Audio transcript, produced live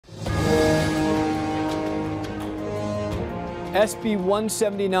SB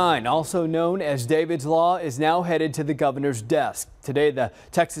 179, also known as David's Law, is now headed to the governor's desk. Today, the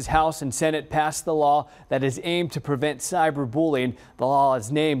Texas House and Senate passed the law that is aimed to prevent cyberbullying. The law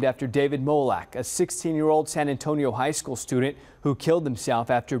is named after David Molak, a 16-year-old San Antonio high school student who killed himself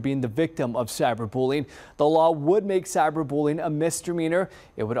after being the victim of cyberbullying. The law would make cyberbullying a misdemeanor.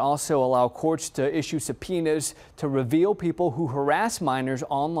 It would also allow courts to issue subpoenas to reveal people who harass minors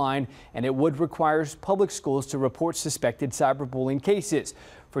online, and it would require public schools to report suspected cyberbullying cases.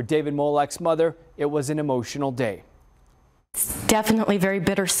 For David Molak's mother, it was an emotional day. It's definitely very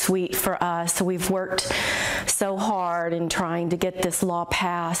bittersweet for us. We've worked so hard in trying to get this law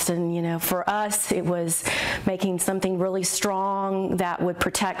passed, and for us it was making something really strong that would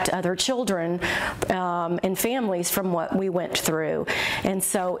protect other children and families from what we went through. And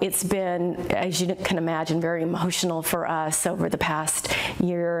so it's been, as you can imagine, very emotional for us over the past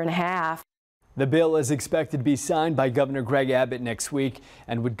year and a half. The bill is expected to be signed by Governor Abbott next week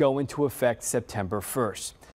and would go into effect September 1st.